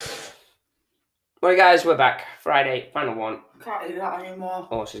Right, guys, we're back. Friday, final one. Can't do that anymore.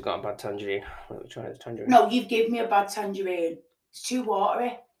 Oh, she's got a bad tangerine. Let me try the tangerine. No, you've given me a bad tangerine. It's too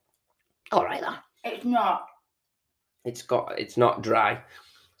watery. All right, then. It's not. It's not dry.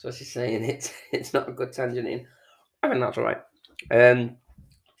 So she's saying it's not a good tangerine. I think that's all right.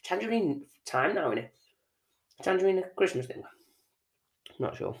 Tangerine time now, innit? Tangerine Christmas thing.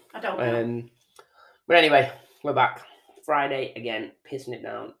 Not sure. I don't know. But anyway, we're back. Friday again, pissing it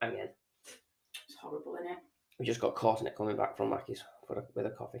down again. It's horrible, isn't it? We just got caught in it coming back from Mackie's with a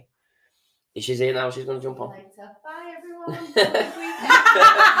coffee. Is she here now? She's going to jump on. Later. Bye, everyone.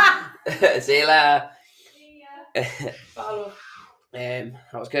 See you later. See ya. Follow. That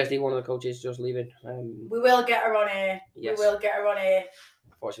was Kirsty, one of the coaches, just leaving. We will get her on here. Yes. We will get her on here.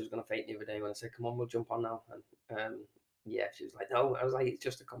 I thought she was going to faint the other day when I said, "Come on, we'll jump on now." And yeah, she was like, "No." I was like, "It's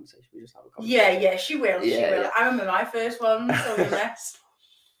just a conversation. We just have a conversation." Yeah, she will. Yeah, she will. yeah. I remember my first one, so the rest.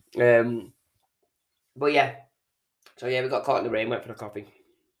 But yeah, so yeah, we got caught in the rain. Went for the coffee.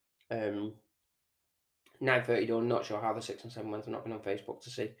 9:30 done. Not sure how the 6 and 7 went. I've not been on Facebook to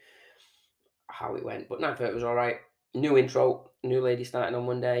see how it went, but 9:30 was all right. New intro, new lady starting on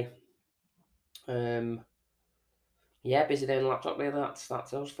Monday. Yeah, busy day on the laptop really. That's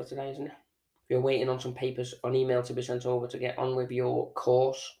us for today, isn't it? If you're waiting on some papers on email to be sent over to get on with your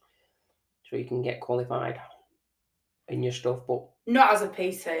course, so you can get qualified in your stuff, but not as a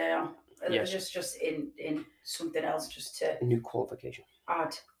PT, yeah. Yes. Just in something else, just to new qualification.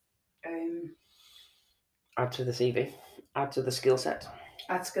 Add to the CV, add to the skill set.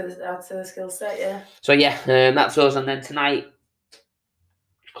 Add to the skill set, yeah. So yeah, that's us. And then tonight,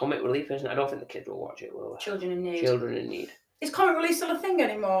 Comic Relief, isn't it? I don't think the kids will watch it, will they? Children in Need. Children in Need. Is Comic Relief still a thing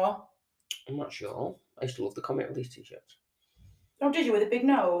anymore? I'm not sure. I used to love the Comic Relief t-shirts. Oh, did you, with a big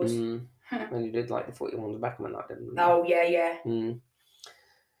nose? And you did like the footy ones back when that didn't. Oh yeah.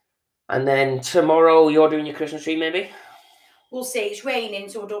 And then tomorrow you're doing your Christmas tree, maybe? We'll see. It's raining,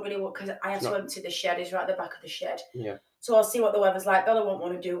 so I don't really want, because I have to empty the shed. It's right at the back of the shed. Yeah. So I'll see what the weather's like. Bella won't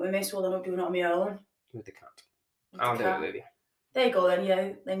want to do it with me, so I'm not doing it on my own. With the cat. I'll do it with you. There you go then,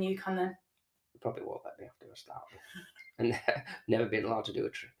 yeah. Then you can then. Probably won't let me after I start. And never been allowed to do a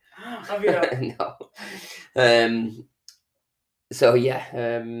tree. Have you not? No. So yeah,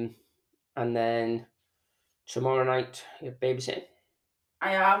 and then tomorrow night you're babysitting.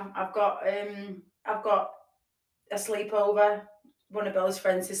 I am. I've got a sleepover. One of Bella's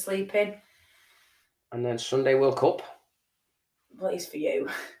friends is sleeping. And then Sunday World Cup. Well, it's for you.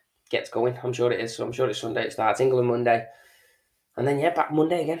 Gets going. I'm sure it is. So I'm sure it's Sunday. It starts England Monday. And then yeah, back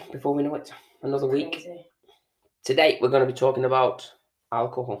Monday again before we know it. Another week. Crazy. Today we're going to be talking about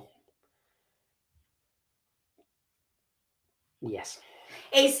alcohol. Yes.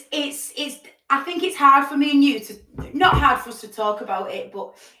 It's I think it's hard for me and you to, not hard for us to talk about it,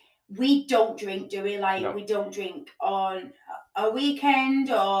 but we don't drink, do we? Like, no. We don't drink on a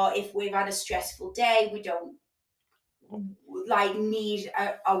weekend, or if we've had a stressful day, we don't like need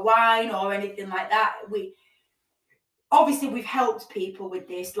a wine or anything like that. Obviously we've helped people with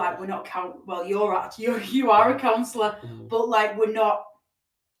this, like we're not you are a counsellor, but like we're not,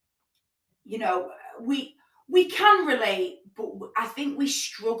 we can relate, but I think we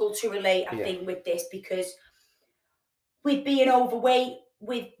struggle to relate, I think, with this, because with being overweight,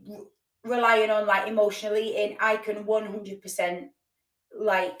 with relying on like emotional eating, I can 100%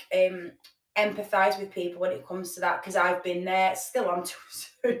 like empathise with people when it comes to that, because I've been there, still am to a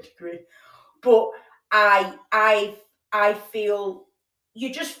certain degree, but I feel,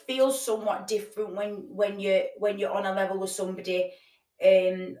 you just feel somewhat different when you're on a level with somebody,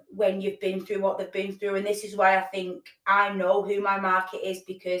 when you've been through what they've been through. And this is why I think I know who my market is,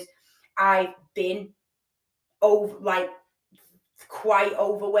 because I've been quite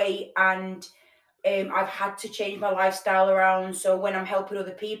overweight, and I've had to change my lifestyle around. So when I'm helping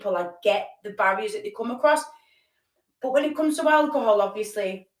other people, I get the barriers that they come across. But when it comes to alcohol,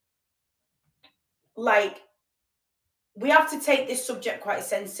 obviously, like, we have to take this subject quite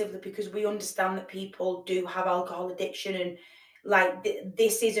sensitively, because we understand that people do have alcohol addiction, and like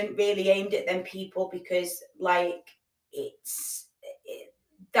this isn't really aimed at them people, because like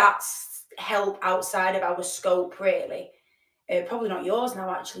that's help outside of our scope, really. Probably not yours now,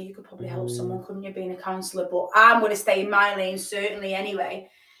 actually. You could probably help someone, couldn't you, being a counsellor? But I'm going to stay in my lane, certainly, anyway.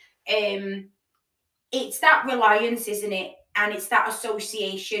 It's that reliance, isn't it? And it's that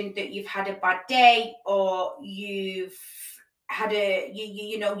association that you've had a bad day, or you've had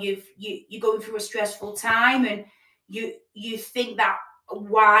you're going through a stressful time, and you think that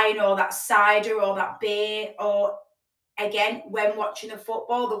wine or that cider or that beer, or again, when watching the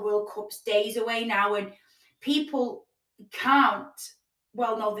football, the World Cup's days away now, and people can't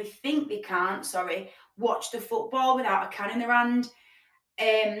well, no, they think they can't, watch the football without a can in their hand.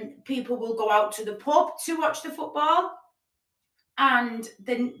 People will go out to the pub to watch the football, and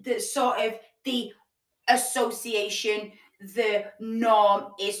the sort of the association, the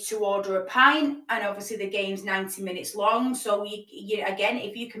norm is to order a pint, and obviously the game's 90 minutes long. So you again,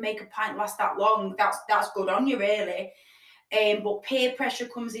 if you can make a pint last that long, that's good on you, really. But peer pressure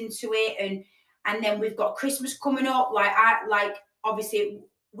comes into it, and then we've got Christmas coming up. Like obviously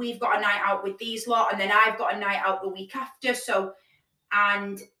we've got a night out with these lot, and then I've got a night out the week after. So,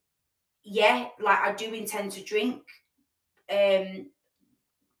 and yeah, like I do intend to drink.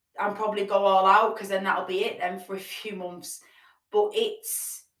 And probably go all out, because then that'll be it then for a few months. But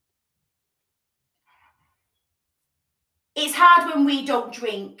it's hard when we don't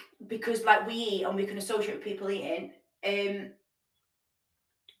drink, because like we eat and we can associate with people eating.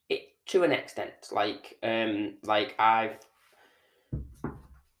 To an extent,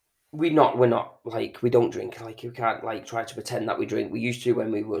 we're not like, we don't drink. Like, you can't like try to pretend that we drink. We used to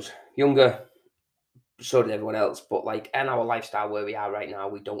when we was younger. So did everyone else, but like in our lifestyle where we are right now,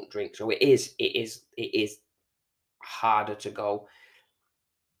 we don't drink. So it is harder to go.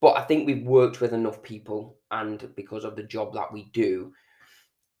 But I think we've worked with enough people, and because of the job that we do,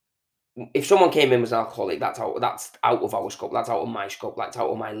 if someone came in as an alcoholic, that's out of our scope. That's out of my scope. That's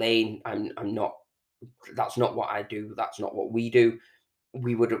out of my lane. I'm not. That's not what I do. That's not what we do.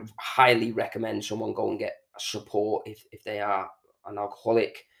 We would highly recommend someone go and get support if they are an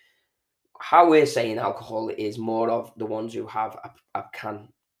alcoholic. How we're saying alcohol is more of the ones who have a can,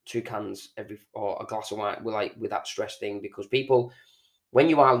 2 cans or a glass of wine with that stress thing, because people, when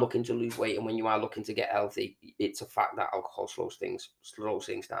you are looking to lose weight and when you are looking to get healthy, it's a fact that alcohol slows things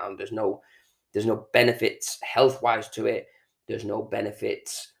down. There's no benefits health wise to it. There's no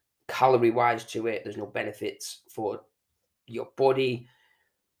benefits calorie wise to it. There's no benefits for your body.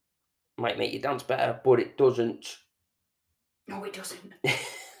 Might make you dance better, but it doesn't. No, it doesn't.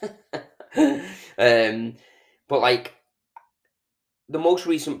 But like, the most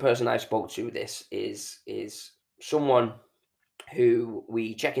recent person I spoke to this is someone who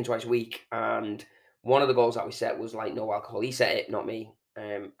we check in twice a week, and one of the goals that we set was like no alcohol. He set it, not me.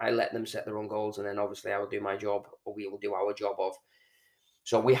 I let them set their own goals, and then obviously I will do my job, or we will do our job of.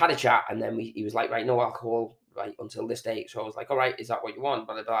 So we had a chat, and then he was like, right, no alcohol, right, until this date. So I was like, all right, is that what you want?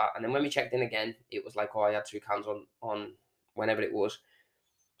 Blah, blah, blah. And then when we checked in again, it was like, oh, I had 2 cans on whenever it was.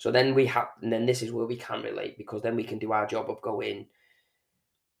 So then and then this is where we can relate, because then we can do our job of going,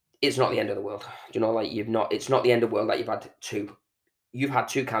 it's not the end of the world. Do you know, like it's not the end of the world that you've had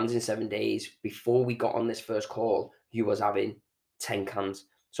 2 cans in 7 days. Before we got on this first call, you was having 10 cans.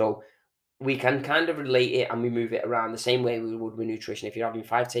 So we can kind of relate it, and we move it around the same way we would with nutrition. If you're having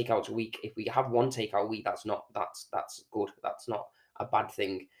 5 takeouts a week, if we have 1 takeout a week, that's good. That's not a bad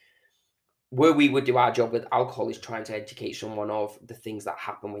thing. Where we would do our job with alcohol is trying to educate someone of the things that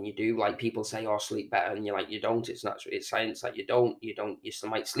happen when you do. Like, people say, oh, sleep better, and you're like, you don't. It's natural. It's science that you don't. You still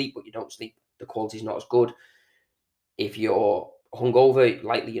might sleep, but you don't sleep. The quality's not as good. If you're hungover,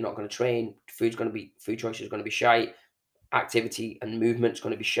 likely you're not going to train. Food choice is going to be shite. Activity and movement's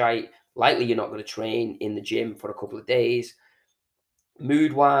going to be shite. Likely you're not going to train in the gym for a couple of days.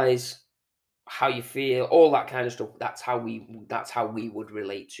 Mood wise, how you feel, all that kind of stuff. That's how we would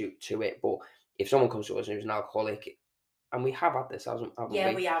relate to it. But if someone comes to us who's an alcoholic, and we have had this, haven't we?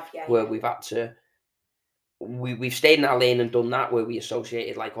 Yeah, we have. Yeah, where we've had to, we've stayed in our lane and done that, where we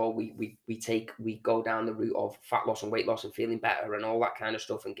associated like, oh, we go down the route of fat loss and weight loss and feeling better and all that kind of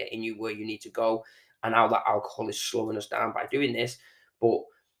stuff, and getting you where you need to go. And now that alcohol is slowing us down by doing this. But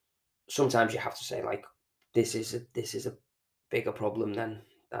sometimes you have to say, like, this is a bigger problem than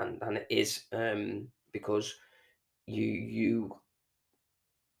it is, because you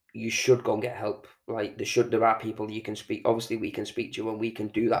should go and get help. Like, there are people you can speak. Obviously, we can speak to, and we can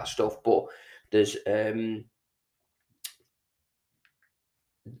do that stuff. But there's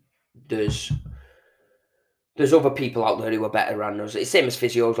other people out there who are better than us. It's same as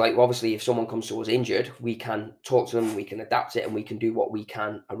physios. Like, obviously, if someone comes to us injured, we can talk to them, we can adapt it, and we can do what we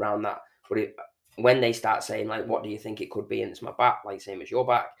can around that. But when they start saying, like, what do you think it could be, and it's my back, like same as your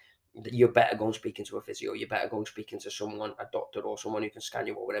back, you're better going speaking to a physio. You're better going speaking to someone, a doctor, or someone who can scan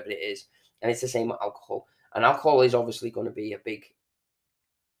you, or whatever it is. And it's the same with alcohol. And alcohol is obviously going to be a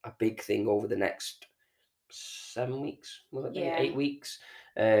big thing over the next 7 weeks, will it be? Yeah. 8 weeks,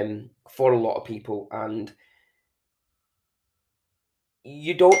 for a lot of people. And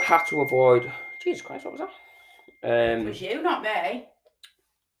you don't have to avoid. Jesus Christ, what was that? It was you, not me.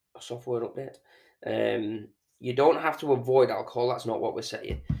 A software update. You don't have to avoid alcohol. That's not what we're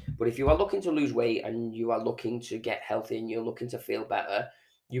saying. But if you are looking to lose weight and you are looking to get healthy and you're looking to feel better,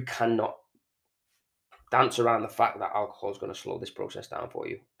 you cannot dance around the fact that alcohol is going to slow this process down for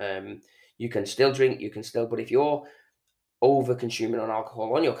you. You can still drink, but if you're over consuming on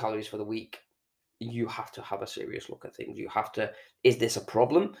alcohol on your calories for the week, you have to have a serious look at things. You have to, is this a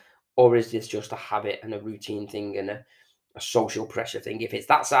problem, or is this just a habit and a routine thing and a social pressure thing? If it's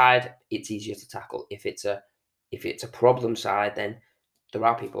that side, it's easier to tackle. If it's a problem side, then there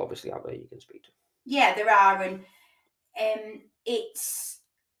are people obviously out there you can speak to. Yeah, there are, and it's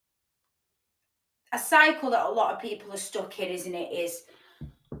a cycle that a lot of people are stuck in, isn't it?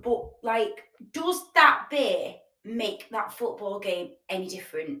 But like, does that beer make that football game any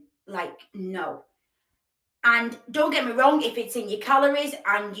different? Like, no. And don't get me wrong, if it's in your calories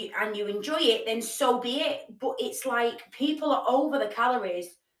and you enjoy it, then so be it. But it's like people are over the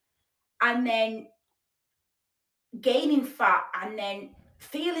calories and then gaining fat and then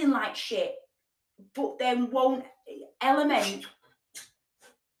feeling like shit, but then won't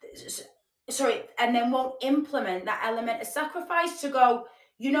implement that element of sacrifice to go,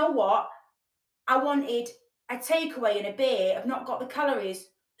 you know what? I wanted a takeaway and a beer. I've not got the calories,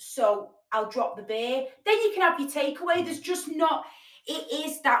 so I'll drop the beer. Then you can have your takeaway. There's just not, it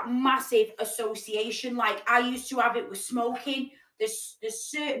is that massive association. Like I used to have it with smoking. There's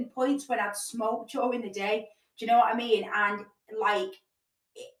certain points when I'd smoke during the day. Do you know what I mean? And like,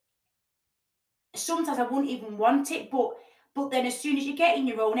 sometimes I wouldn't even want it, but then as soon as you get in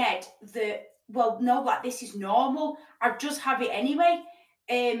your own head that, well, no, like this is normal, I'd just have it anyway.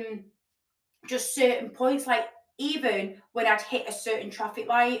 Just certain points, like even when I'd hit a certain traffic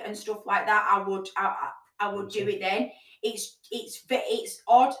light and stuff like that, I would do it then. It's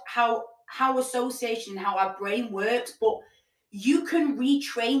odd how association, how our brain works, but you can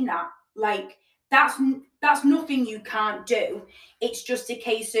retrain that. Like that's nothing you can't do. It's just a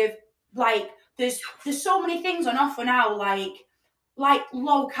case of like there's so many things on offer now, like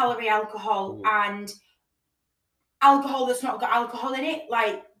low calorie alcohol and alcohol that's not got alcohol in it,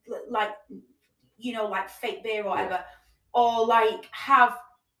 like you know, like fake beer or whatever, or like have,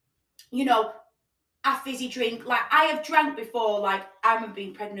 you know, a fizzy drink. Like I have drank before, like I remember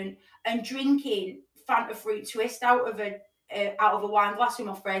being pregnant and drinking Fanta fruit twist out of a wine glass with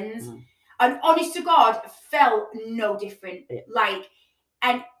my friends, and honest to God, felt no different. Like,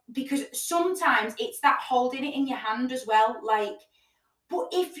 and because sometimes it's that holding it in your hand as well, like. But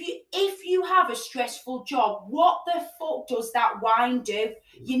if you have a stressful job, what the fuck does that wine do?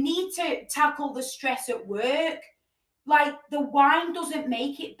 You need to tackle the stress at work. Like the wine doesn't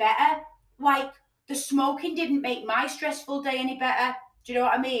make it better. Like the smoking didn't make my stressful day any better. Do you know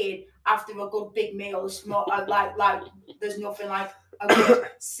what I mean? After a good big meal, like there's nothing like a good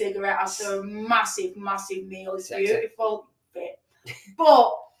cigarette after a massive meal. It's beautiful.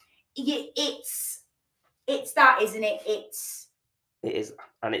 But it's that, isn't it? It is,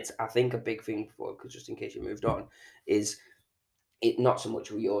 and it's, I think, a big thing for, because just in case you moved on, is it not so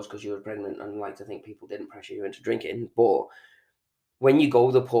much with yours because you were pregnant and like to think people didn't pressure you into drinking, but when you go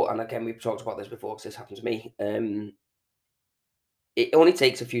the put, and again we've talked about this before because this happened to me, it only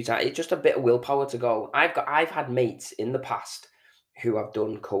takes a few times. It's just a bit of willpower to go. I've had mates in the past who have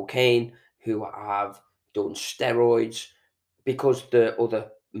done cocaine, who have done steroids because the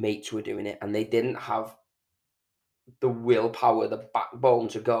other mates were doing it, and they didn't have the willpower, the backbone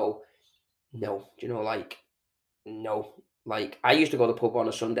to go, no. Do you know, like, no. Like, I used to go to the pub on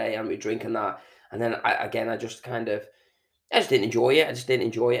a Sunday and we'd drink and that, and then I just didn't enjoy it. I just didn't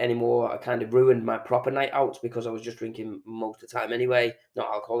enjoy it anymore. I kind of ruined my proper night outs because I was just drinking most of the time anyway.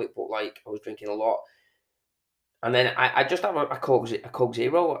 Not alcoholic, but like I was drinking a lot. And then I just have a Coke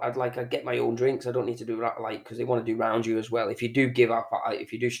Zero. I'd get my own drinks. I don't need to do that, like, because they want to do round you as well. If you do give up,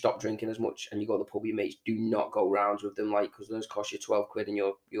 if you do stop drinking as much and you go to the pub with your mates, do not go rounds with them, like, because those cost you 12 quid and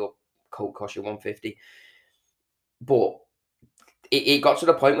your Coke costs you 150. But it got to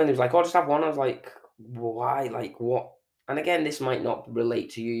the point when it was like, oh, just have one. I was like, why? Like, what? And again, this might not relate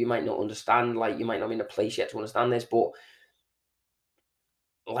to you. You might not understand. Like, you might not be in a place yet to understand this. But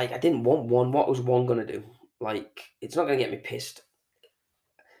like, I didn't want one. What was one gonna do? Like, it's not gonna get me pissed.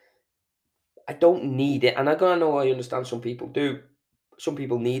 I don't need it, and I know I understand some people do. Some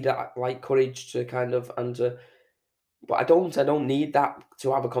people need that, like, courage to kind of but I don't. I don't need that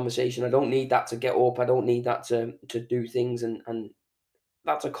to have a conversation. I don't need that to get up. I don't need that to do things, and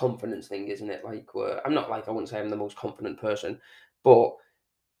that's a confidence thing, isn't it? Like, I'm not, like, I wouldn't say I'm the most confident person, but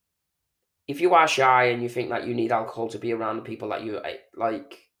if you are shy and you think that you need alcohol to be around the people that you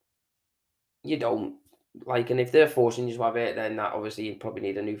like, you don't. Like, and if they're forcing you to have it, then that obviously you probably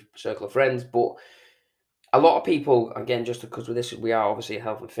need a new circle of friends. But a lot of people, again, just because with this, we are obviously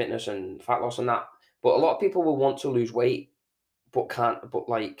health and fitness and fat loss and that, but a lot of people will want to lose weight, but can't, but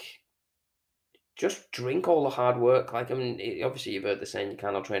like, just drink all the hard work. Like, I mean, obviously you've heard the saying, you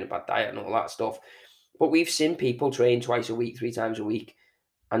cannot train a bad diet and all that stuff, but we've seen people train twice a week, 3 times a week,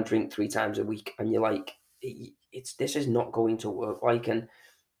 and drink 3 times a week, and you're like, this is not going to work. Like, and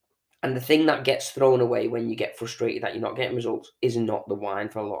the thing that gets thrown away when you get frustrated that you're not getting results is not the wine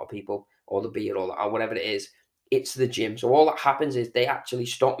for a lot of people, or the beer, or whatever it is. It's the gym. So all that happens is they actually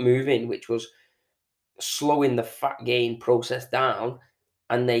stop moving, which was slowing the fat gain process down,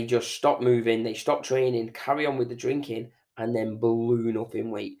 and they just stop moving, they stop training, carry on with the drinking, and then balloon up in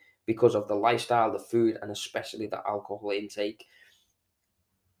weight because of the lifestyle, the food, and especially the alcohol intake.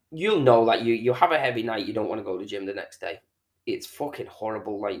 You'll know that you have a heavy night, you don't want to go to the gym the next day. It's fucking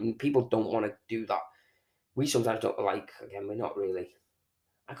horrible. Like, people don't want to do that. We sometimes don't, like, again, we're not really.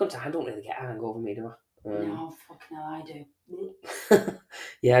 I don't really get a hangover, me, do I? No, fucking hell, I do.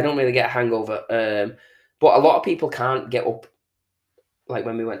 Yeah, I don't really get a hangover. But a lot of people can't get up. Like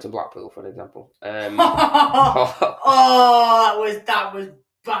when we went to Blackpool, for example. That was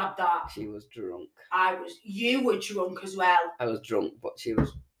bad. That she was drunk. You were drunk as well. I was drunk, but she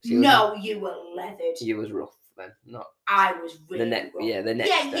was. No, you were leathered. You was rough then, not. I was really rough. Yeah, the next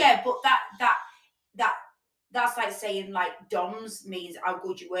day. Yeah, but that's like saying like DOMS means how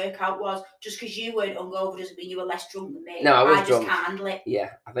good your workout was. Just because you weren't hungover doesn't mean you were less drunk than me. No, I was drunk. Just can't handle it. Yeah,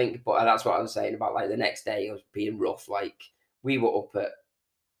 I think, but that's what I was saying about like the next day. It was being rough. Like, we were up at.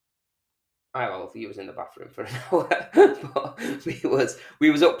 I don't know if you was in the bathroom for an hour, but we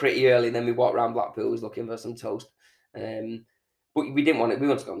was up pretty early. And then we walked around Blackpool, was looking for some toast. But we didn't want it. We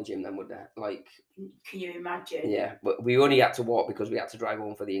wanted to go in the gym then, wouldn't we? Like, can you imagine? Yeah, but we only had to walk because we had to drive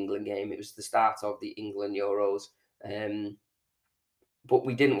home for the England game. It was the start of the England Euros. But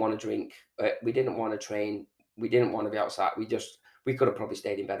we didn't want to drink. We didn't want to train. We didn't want to be outside. We could have probably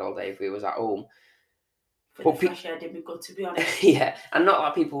stayed in bed all day if we was at home. But the fresh air did me good, to be honest. Yeah, and not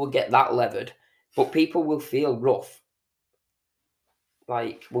that people will get that levered, but people will feel rough.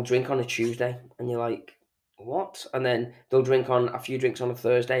 Like, we'll drink on a Tuesday, and you're like, what? And then they'll drink on a few drinks on a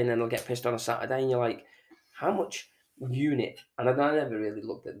Thursday, and then they'll get pissed on a Saturday, and you're like, how much unit? And I never really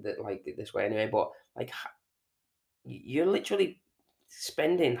looked at it like this way anyway, but like, you're literally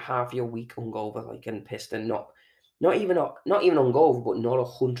spending half your week hungover, like, and pissed, and not even hungover, but not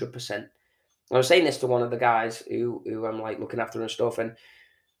 100%. I was saying this to one of the guys who I'm like looking after and stuff, and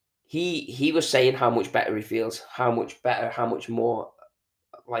he was saying how much better he feels, how much better, how much more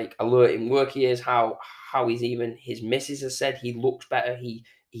like alert in work he is, how he's even his missus has said he looks better, he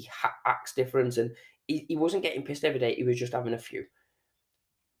acts different, and he wasn't getting pissed every day. He was just having a few,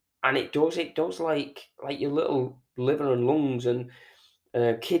 and it does like your little liver and lungs and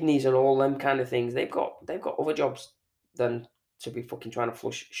kidneys and all them kind of things. They've got other jobs than to be fucking trying to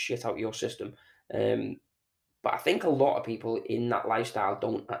flush shit out your system. But I think a lot of people in that lifestyle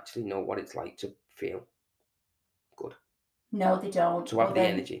don't actually know what it's like to feel good. No, they don't. To have the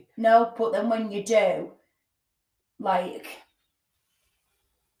energy. No, but then when you do, like,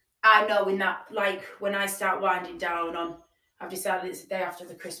 I know in that, like, when I start winding down on, I've decided it's the day after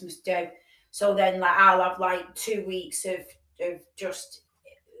the Christmas do. So then, like, I'll have like 2 weeks of just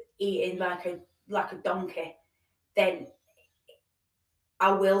eating like a donkey. Then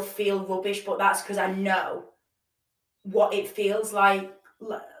I will feel rubbish, but that's because I know what it feels like.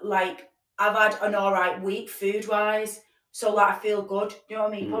 Like, I've had an all right week food wise, so like I feel good. You know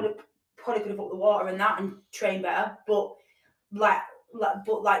what I mean? Probably could have put the water in that and train better, but like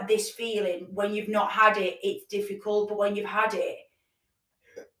this feeling when you've not had it, it's difficult. But when you've had it,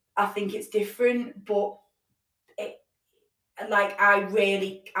 I think it's different. But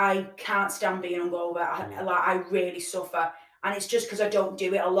I can't stand being hungover. I really suffer. And it's just because I don't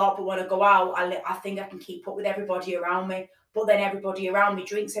do it a lot. But when I go out, I think I can keep up with everybody around me. But then everybody around me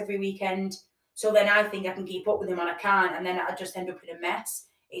drinks every weekend. So then I think I can keep up with them and I can't. And then I just end up in a mess.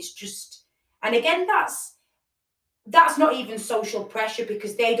 It's just... And again, that's not even social pressure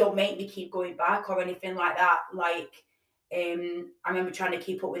because they don't make me keep going back or anything like that. Like, I remember trying to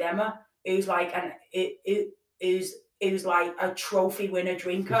keep up with Emma, who's like who's like a trophy winner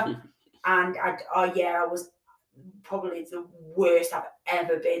drinker. And I was probably the worst I've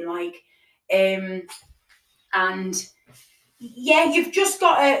ever been, like, and yeah, you've just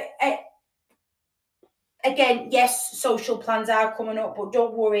got to again, yes, social plans are coming up, but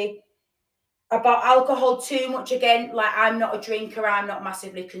don't worry about alcohol too much. Again, like, I'm not a drinker, I'm not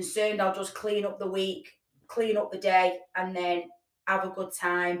massively concerned. I'll just clean up the week, clean up the day, and then have a good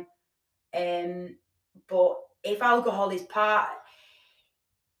time. But if alcohol is part,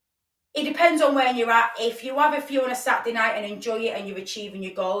 it depends on where you're at. If you have a few on a Saturday night and enjoy it and you're achieving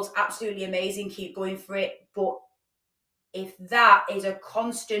your goals, absolutely amazing. Keep going for it. But if that is a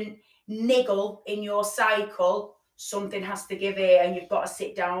constant niggle in your cycle, something has to give here, and you've got to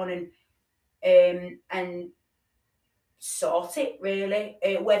sit down and sort it, really.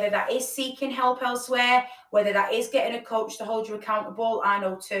 Whether that is seeking help elsewhere, whether that is getting a coach to hold you accountable. I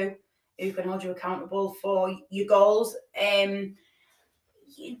know two who can hold you accountable for your goals. There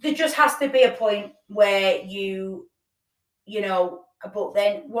just has to be a point where you know, but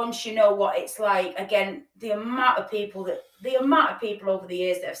then once you know what it's like, again, the amount of people over the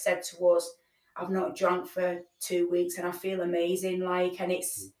years that have said to us, I've not drunk for 2 weeks and I feel amazing, like, and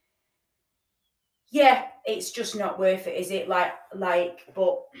it's, yeah, it's just not worth it, is it?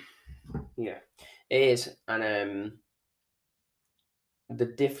 But yeah, it is. And the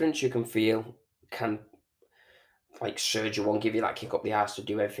difference you can feel can, like, surge you on, give you that kick up the arse to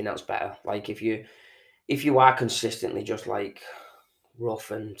do everything else better. Like, if you are consistently just like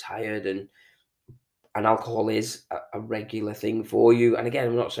rough and tired, and alcohol is a regular thing for you, and again,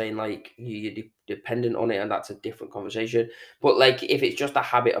 I'm not saying like you're dependent on it, and that's a different conversation, but like if it's just a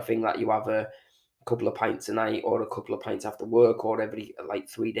habit of thing that you have a couple of pints a night or a couple of pints after work, or every like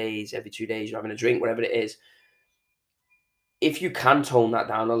 3 days, every 2 days you're having a drink, whatever it is, if you can tone that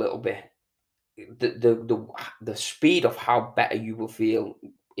down a little bit, the speed of how better you will feel,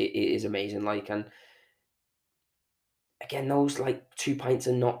 it is amazing. Like, and again, those like 2 pints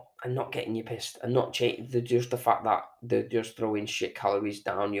are not getting you pissed, and not change. They're just the fact that they're just throwing shit calories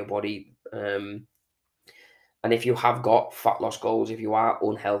down your body. And if you have got fat loss goals, if you are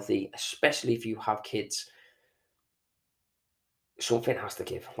unhealthy, especially if you have kids, something has to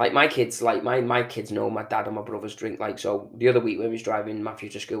give. Like my kids, like my kids know my dad and my brothers drink. Like, so the other week when we was driving Matthew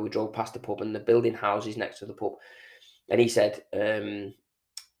to school, we drove past the pub, and the building houses next to the pub, and he said,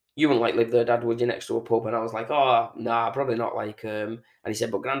 "You wouldn't like live there, Dad, would you, next to a pub?" And I was like, "Oh, nah, probably not." Like, and he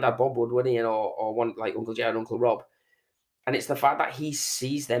said, "But Grandad Bob would, wouldn't he? And or one like Uncle Jerry and Uncle Rob." And it's the fact that he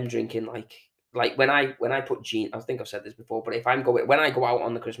sees them drinking, like when I put jeans. I think I've said this before, but if when I go out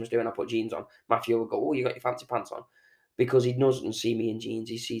on the Christmas day and I put jeans on, Matthew will go, "Oh, you got your fancy pants on," because he doesn't see me in jeans.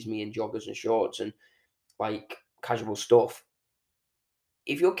 He sees me in joggers and shorts and like casual stuff.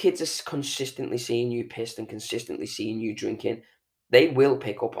 If your kids are consistently seeing you pissed and consistently seeing you drinking, they will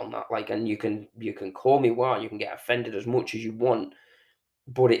pick up on that. Like, and you can call me wild, you can get offended as much as you want,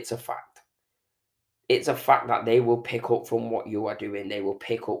 but it's a fact. It's a fact that they will pick up from what you are doing. They will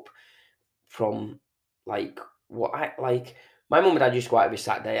pick up from like what I like. My mum and dad used to go out every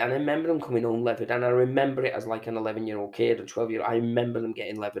Saturday, and I remember them coming home levered. And I remember it as like an 11-year-old kid or 12-year-old. I remember them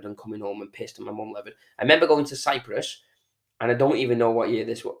getting levered and coming home and pissed, and my mum levered. I remember going to Cyprus, and I don't even know what year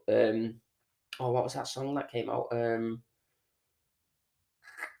this was. Oh, what was that song that came out?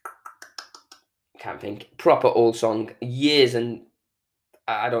 Can't think. Proper old song, years, and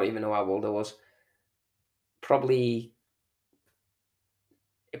I don't even know how old I was.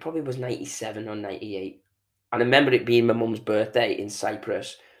 It probably was 97 or 98. And I remember it being my mum's birthday in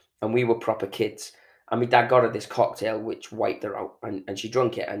Cyprus, and we were proper kids. And my dad got her this cocktail which wiped her out, and she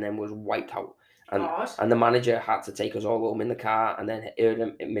drank it and then was wiped out. And the manager had to take us all home in the car, and then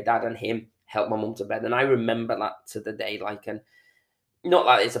my dad and him helped my mum to bed. And I remember that to the day, like, and not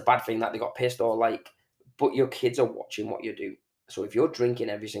that it's a bad thing that they got pissed or like, but your kids are watching what you do. So if you're drinking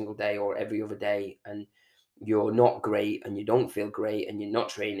every single day or every other day, and you're not great and you don't feel great and you're not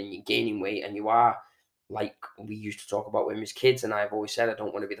training, you're gaining weight, and you are, like we used to talk about when we was kids, and I've always said I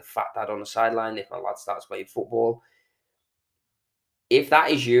don't want to be the fat dad on the sideline if my lad starts playing football. If that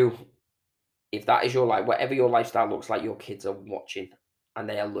is you, if that is your life, whatever your lifestyle looks like, your kids are watching and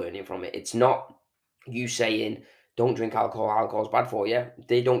they are learning from it. It's not you saying don't drink alcohol, alcohol's bad for you.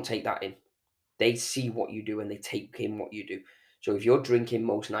 They don't take that in. They see what you do and they take in what you do. So if you're drinking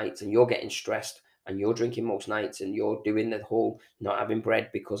most nights and you're getting stressed, and you're drinking most nights and you're doing the whole not having bread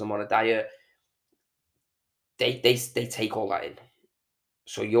because I'm on a diet, they take all that in.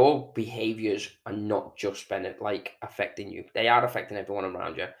 So your behaviors are not just affecting you. They are affecting everyone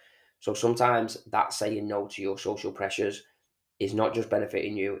around you. So sometimes that saying no to your social pressures is not just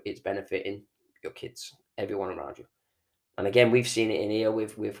benefiting you, it's benefiting your kids, everyone around you. And again, we've seen it in here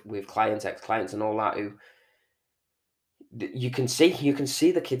with clients, ex-clients and all that, who you can see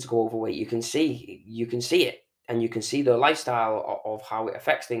the kids go overweight. You can see it, and you can see the lifestyle of how it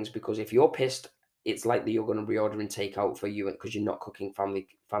affects things. Because if you're pissed, it's likely you're going to be ordering takeout for you because you're not cooking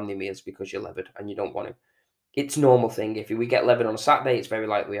family meals because you're levered and you don't want to. It's a normal thing. If we get levered on a Saturday, it's very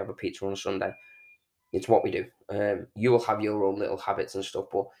likely we have a pizza on a Sunday. It's what we do. You will have your own little habits and stuff,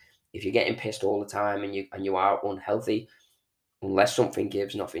 but if you're getting pissed all the time and you are unhealthy, unless something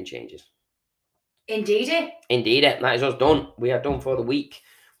gives, nothing changes. Indeed. Indeed, that is us done. We are done for the week.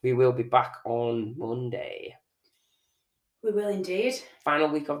 We will be back on Monday. We will indeed. Final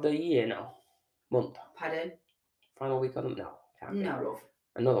week of the year now. Month. Pardon? Final week of the no. Can't be. No, love.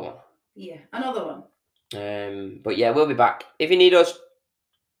 Another one. Yeah, another one. But yeah, we'll be back. If you need us,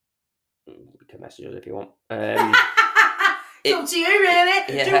 you can message us if you want. It's up to you,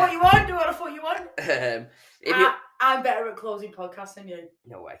 really. Yeah. Do what you want. Do what the fuck you want. If you, I'm better at closing podcasts than you.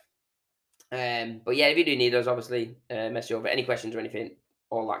 no way. But yeah, if you do need us, obviously, message over any questions or anything,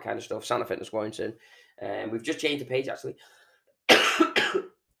 all that kind of stuff. Santa Fitness Warrington. We've just changed the page actually.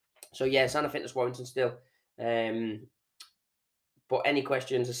 So yeah, Santa Fitness Warrington still. But any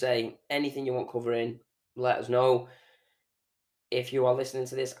questions, I say anything you want covering, let us know. If you are listening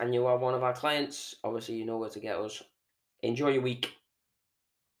to this and you are one of our clients, obviously you know where to get us. Enjoy your week.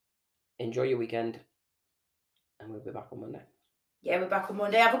 Enjoy your weekend. And we'll be back on Monday. Yeah, we're back on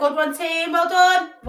Monday. Have a good one, team. Well done.